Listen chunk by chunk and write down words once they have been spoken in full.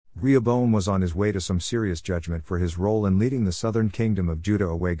Rehoboam was on his way to some serious judgment for his role in leading the southern kingdom of Judah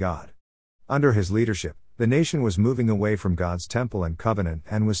away God. Under his leadership, the nation was moving away from God's temple and covenant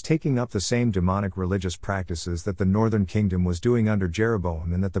and was taking up the same demonic religious practices that the northern kingdom was doing under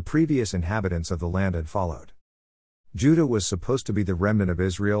Jeroboam and that the previous inhabitants of the land had followed. Judah was supposed to be the remnant of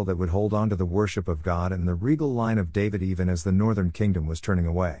Israel that would hold on to the worship of God and the regal line of David even as the northern kingdom was turning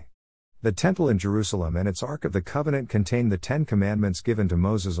away. The temple in Jerusalem and its Ark of the Covenant contained the 10 Commandments given to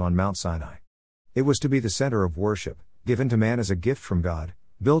Moses on Mount Sinai. It was to be the center of worship, given to man as a gift from God,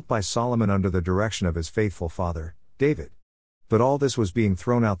 built by Solomon under the direction of his faithful father, David. But all this was being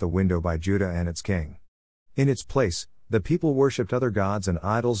thrown out the window by Judah and its king. In its place, the people worshipped other gods and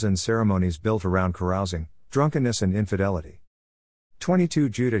idols in ceremonies built around carousing, drunkenness and infidelity. 22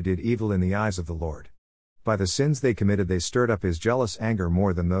 Judah did evil in the eyes of the Lord. By the sins they committed they stirred up his jealous anger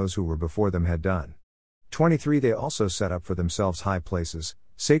more than those who were before them had done. 23 They also set up for themselves high places,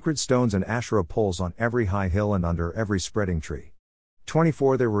 sacred stones and Asherah poles on every high hill and under every spreading tree.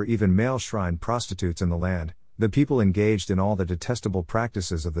 24 There were even male shrine prostitutes in the land, the people engaged in all the detestable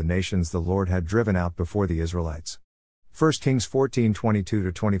practices of the nations the Lord had driven out before the Israelites. 1 Kings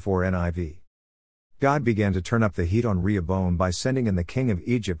 14:22-24 NIV. God began to turn up the heat on Rehoboam by sending in the king of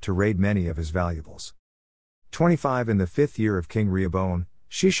Egypt to raid many of his valuables. 25 In the 5th year of King Rehoboam,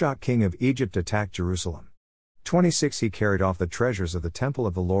 Shishak king of Egypt attacked Jerusalem. 26 He carried off the treasures of the temple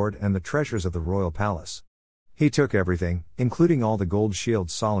of the Lord and the treasures of the royal palace. He took everything, including all the gold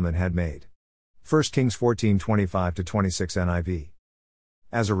shields Solomon had made. 1 Kings 14:25-26 NIV.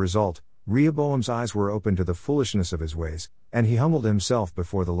 As a result, Rehoboam's eyes were opened to the foolishness of his ways, and he humbled himself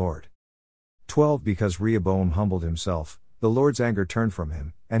before the Lord. 12 Because Rehoboam humbled himself, the Lord's anger turned from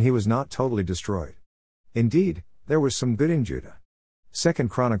him, and he was not totally destroyed. Indeed, there was some good in Judah. 2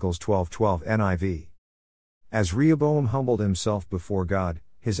 Chronicles 12:12 NIV. As Rehoboam humbled himself before God,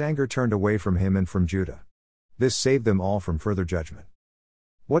 his anger turned away from him and from Judah. This saved them all from further judgment.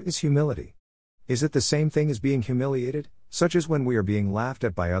 What is humility? Is it the same thing as being humiliated, such as when we are being laughed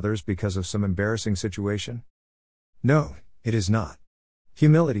at by others because of some embarrassing situation? No, it is not.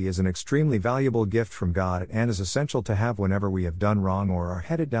 Humility is an extremely valuable gift from God and is essential to have whenever we have done wrong or are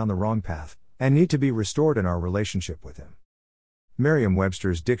headed down the wrong path, and need to be restored in our relationship with Him.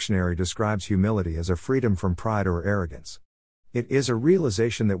 Merriam-Webster's dictionary describes humility as a freedom from pride or arrogance. It is a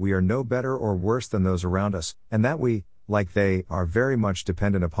realization that we are no better or worse than those around us, and that we, like they, are very much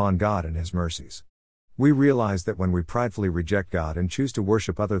dependent upon God and His mercies. We realize that when we pridefully reject God and choose to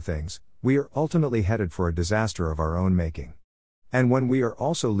worship other things, we are ultimately headed for a disaster of our own making. And when we are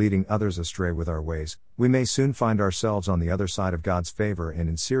also leading others astray with our ways, we may soon find ourselves on the other side of God's favor and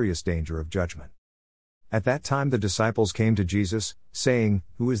in serious danger of judgment. At that time the disciples came to Jesus, saying,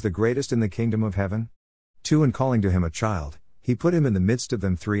 "Who is the greatest in the kingdom of heaven?" 2 And calling to him a child, he put him in the midst of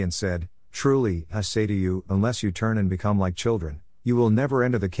them. 3 And said, "Truly, I say to you, unless you turn and become like children, you will never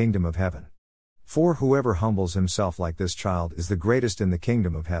enter the kingdom of heaven. 4 Whoever humbles himself like this child is the greatest in the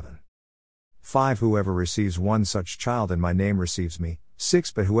kingdom of heaven. 5 Whoever receives one such child in my name receives me.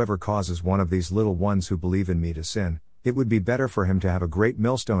 6 But whoever causes one of these little ones who believe in me to sin, it would be better for him to have a great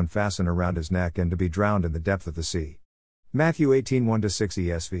millstone fastened around his neck and to be drowned in the depth of the sea." Matthew 18:1-6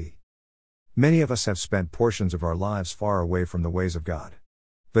 ESV. Many of us have spent portions of our lives far away from the ways of God.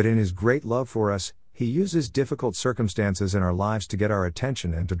 But in His great love for us, He uses difficult circumstances in our lives to get our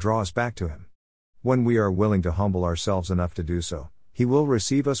attention and to draw us back to Him. When we are willing to humble ourselves enough to do so, He will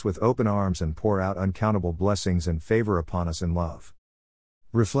receive us with open arms and pour out uncountable blessings and favor upon us in love.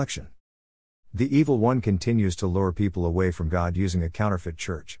 Reflection. The evil one continues to lure people away from God using a counterfeit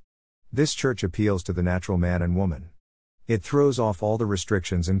church. This church appeals to the natural man and woman. It throws off all the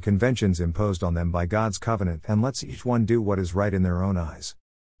restrictions and conventions imposed on them by God's covenant and lets each one do what is right in their own eyes.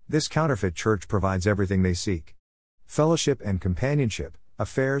 This counterfeit church provides everything they seek: fellowship and companionship,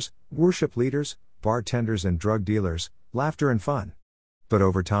 affairs, worship leaders, bartenders and drug dealers, laughter and fun. But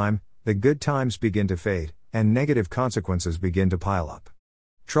over time, the good times begin to fade, and negative consequences begin to pile up.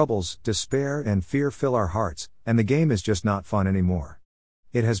 Troubles, despair and fear fill our hearts, and the game is just not fun anymore.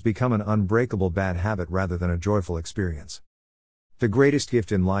 It has become an unbreakable bad habit rather than a joyful experience. The greatest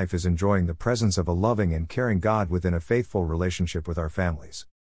gift in life is enjoying the presence of a loving and caring God within a faithful relationship with our families.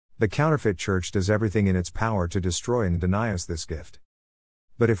 The counterfeit church does everything in its power to destroy and deny us this gift.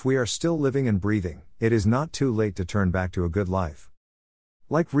 But if we are still living and breathing, it is not too late to turn back to a good life.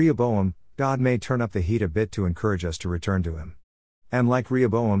 Like Rehoboam, God may turn up the heat a bit to encourage us to return to Him. And like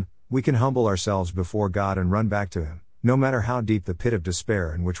Rehoboam, we can humble ourselves before God and run back to Him, no matter how deep the pit of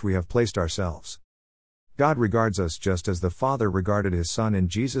despair in which we have placed ourselves. God regards us just as the Father regarded His Son in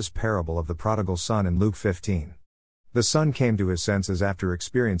Jesus' parable of the prodigal son in Luke 15. The son came to his senses after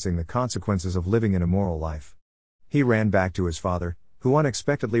experiencing the consequences of living an immoral life. He ran back to his father, who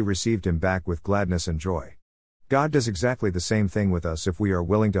unexpectedly received him back with gladness and joy. God does exactly the same thing with us if we are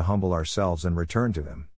willing to humble ourselves and return to Him.